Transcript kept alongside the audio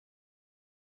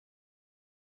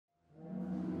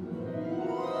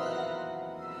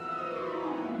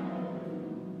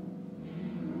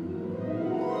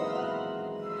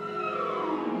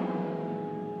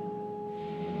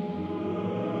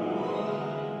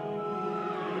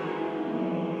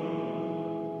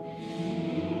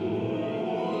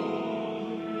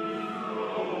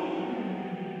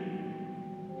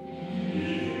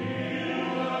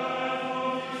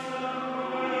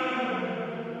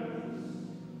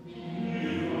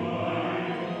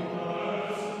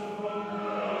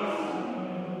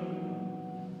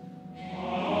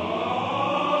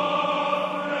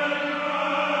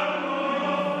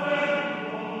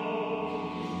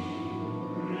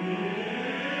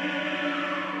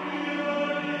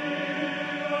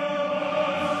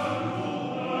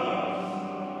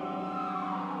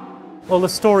Well, the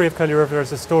story of Curlew River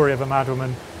is a story of a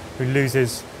madwoman who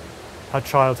loses her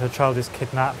child. Her child is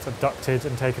kidnapped, abducted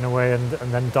and taken away and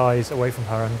then dies away from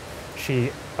her, and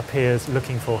she appears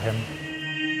looking for him.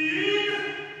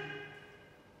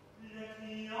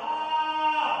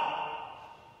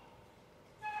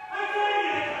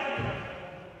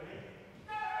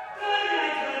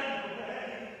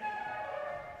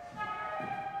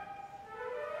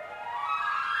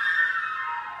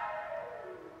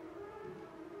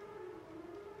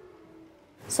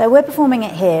 So we're performing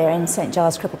it here in St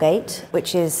Giles Cripplegate,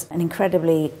 which is an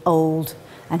incredibly old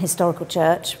and historical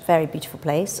church, very beautiful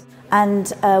place.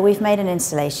 And we've made an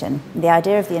installation. The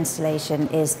idea of the installation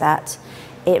is that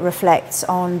it reflects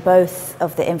on both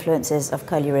of the influences of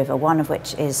Curlew River, one of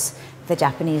which is the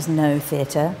Japanese Noh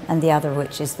theatre and the other of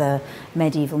which is the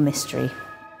medieval mystery.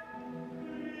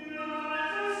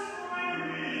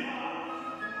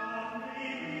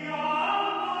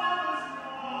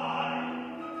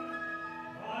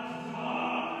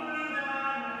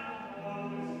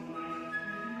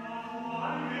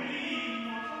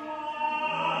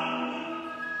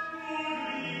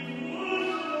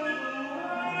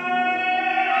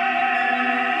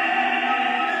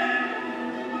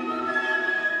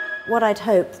 What I'd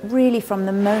hope, really from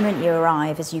the moment you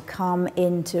arrive, is you come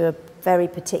into a very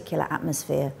particular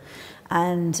atmosphere.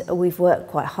 And we've worked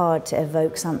quite hard to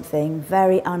evoke something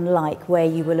very unlike where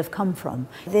you will have come from.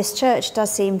 This church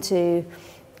does seem to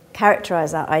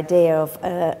characterise that idea of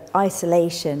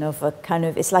isolation, of a kind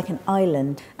of, it's like an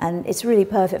island. And it's really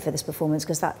perfect for this performance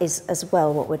because that is as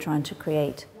well what we're trying to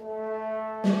create.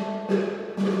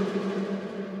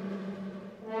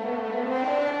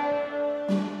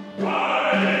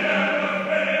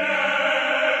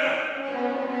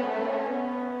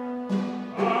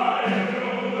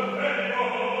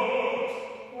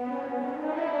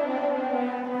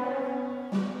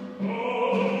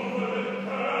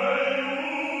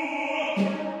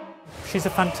 She's a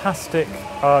fantastic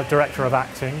director of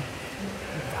acting,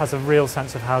 has a real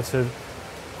sense of how to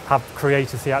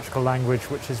create a theatrical language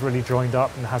which is really joined up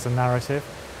and has a narrative,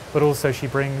 but also she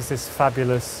brings this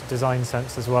fabulous design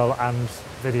sense as well and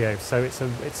video. So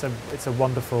it's a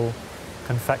wonderful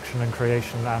confection and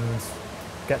creation and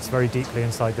gets very deeply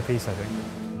inside the piece, I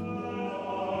think.